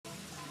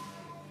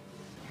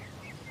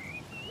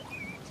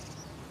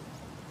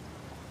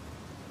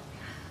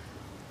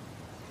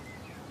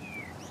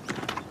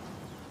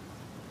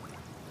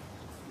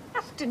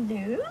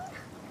afternoon.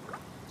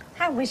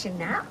 How was your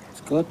nap?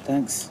 It's good,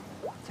 thanks.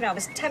 You know, I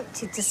was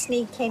tempted to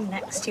sneak in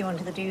next to you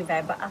under the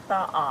duvet, but I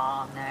thought,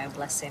 oh, no,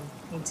 bless him.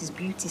 Needs his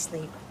beauty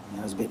sleep.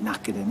 Yeah, I was a bit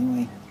knackered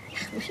anyway.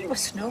 You were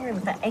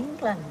snoring for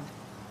England.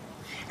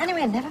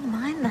 Anyway, never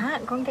mind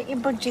that. Go and get your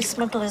budgie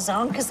smugglers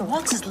on, because the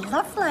water's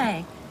lovely.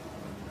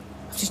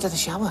 I've just had a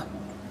shower.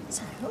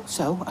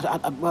 So? I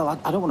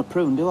don't want to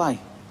prune, do I?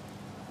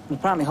 And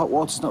apparently hot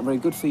water's not very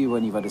good for you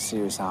when you've had a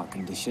serious heart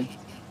condition.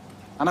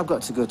 And I've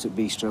got to go to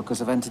Bistro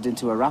because I've entered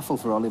into a raffle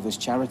for Oliver's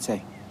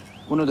charity.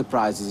 One of the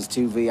prizes is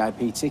 2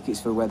 VIP tickets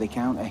for Worthing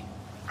County.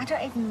 I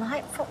don't even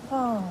like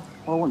football.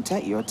 Well, I won't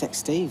take you, I'd take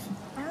Steve.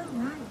 Oh,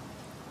 right.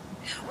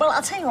 Well,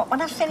 I'll tell you what,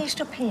 when I've finished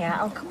up here,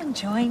 I'll come and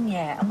join you,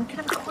 and we can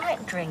have a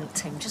quiet drink,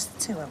 Tim, just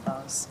the two of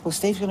us. Well,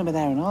 Steve's going to be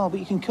there and all, but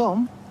you can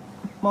come.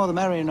 More the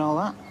merrier and all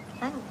that.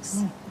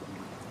 Thanks.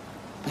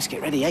 Let's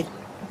get ready, eh?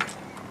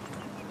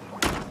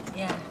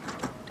 Yeah.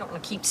 Don't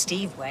want to keep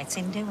Steve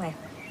waiting, do we?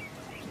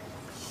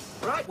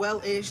 Right, well,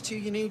 here's to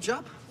your new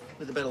job,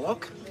 with a bit of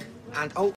luck. And, oh,